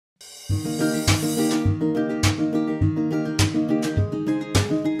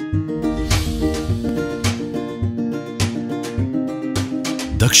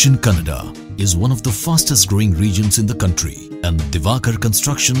Dakshin Kannada is one of the fastest growing regions in the country, and Divakar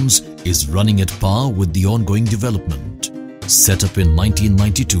Constructions is running at par with the ongoing development. Set up in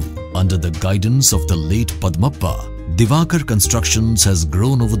 1992 under the guidance of the late Padmappa, Divakar Constructions has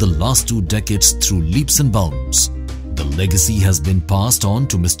grown over the last 2 decades through leaps and bounds. The legacy has been passed on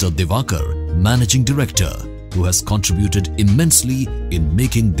to Mr. Divakar, Managing Director, who has contributed immensely in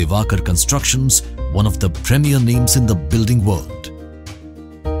making Divakar Constructions one of the premier names in the building world.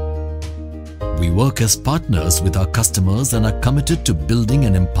 We work as partners with our customers and are committed to building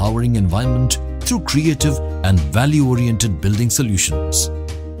an empowering environment through creative and value-oriented building solutions.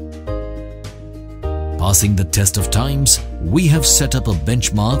 Passing the test of times, we have set up a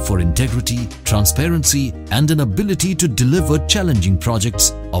benchmark for integrity, transparency, and an ability to deliver challenging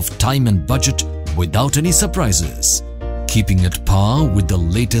projects of time and budget without any surprises. Keeping at par with the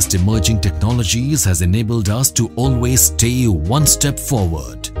latest emerging technologies has enabled us to always stay one step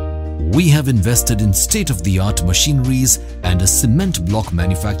forward. We have invested in state-of-the-art machineries and a cement block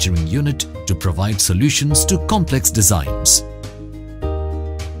manufacturing unit to provide solutions to complex designs.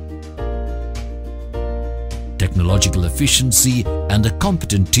 Technological efficiency and a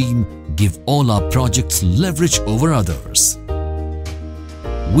competent team give all our projects leverage over others.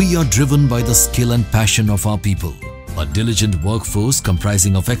 We are driven by the skill and passion of our people. A diligent workforce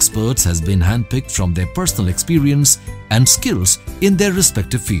comprising of experts has been handpicked from their personal experience and skills in their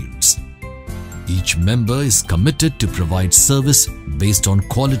respective fields. Each member is committed to provide service based on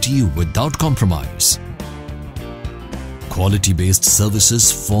quality without compromise. Quality-based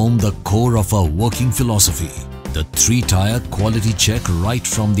services form the core of our working philosophy. The 3-tier quality check right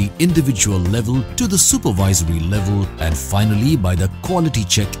from the individual level to the supervisory level and finally by the quality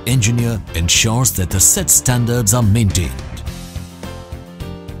check engineer ensures that the set standards are maintained.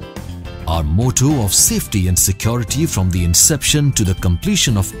 Our motto of safety and security from the inception to the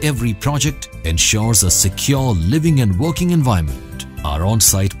completion of every project ensures a secure living and working environment. Our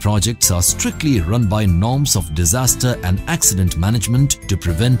on-site projects are strictly run by norms of disaster and accident management to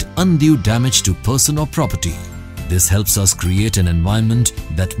prevent undue damage to person or property. This helps us create an environment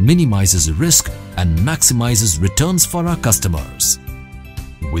that minimizes risk and maximizes returns for our customers.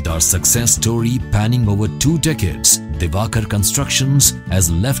 With our success story panning over 2 decades, Divakar Constructions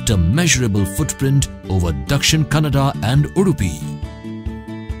has left a measurable footprint over Dakshin Kannada and Udupi.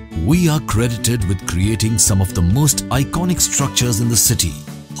 We are credited with creating some of the most iconic structures in the city.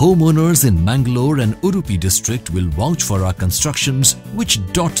 Homeowners in Mangalore and Udupi district will vouch for our constructions which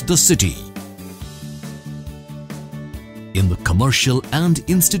dot the city. In the commercial and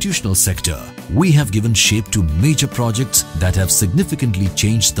institutional sector, we have given shape to major projects that have significantly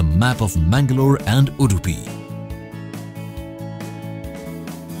changed the map of Mangalore and Udupi.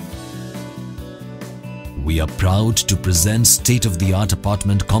 We are proud to present state-of-the-art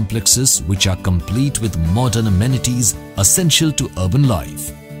apartment complexes which are complete with modern amenities essential to urban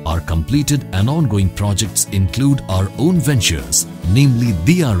life. Our completed and ongoing projects include our own ventures, namely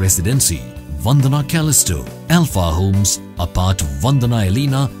Diya Residency, Vandana Callisto, Alpha Homes, apart Vandana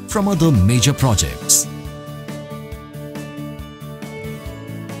Elena from other major projects.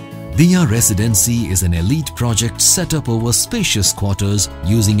 Diya Residency is an elite project set up over spacious quarters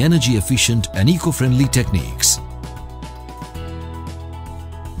using energy-efficient and eco-friendly techniques.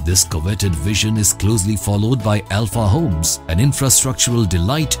 This coveted vision is closely followed by Alpha Homes, an infrastructural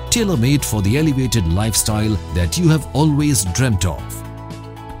delight tailor-made for the elevated lifestyle that you have always dreamt of.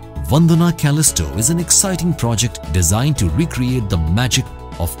 Vandana Callisto is an exciting project designed to recreate the magic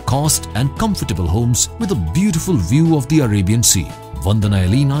of cost and comfortable homes with a beautiful view of the Arabian Sea. Vandana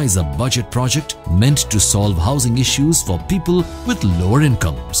Elena is a budget project meant to solve housing issues for people with lower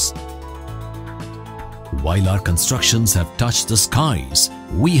incomes. While our constructions have touched the skies,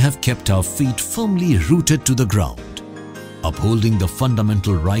 we have kept our feet firmly rooted to the ground. Upholding the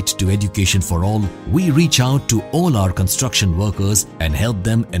fundamental right to education for all, we reach out to all our construction workers and help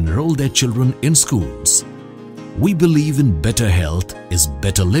them enroll their children in schools. We believe in better health is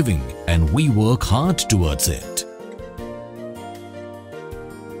better living and we work hard towards it.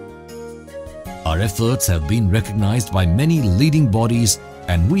 Our efforts have been recognized by many leading bodies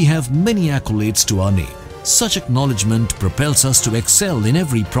and we have many accolades to our name. Such acknowledgement propels us to excel in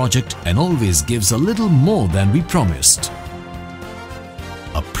every project and always gives a little more than we promised.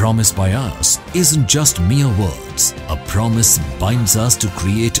 A promise by us isn't just mere words. A promise binds us to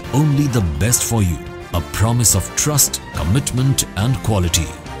create only the best for you. A promise of trust, commitment and quality.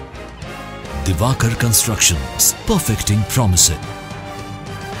 Divakar Constructions, perfecting promising.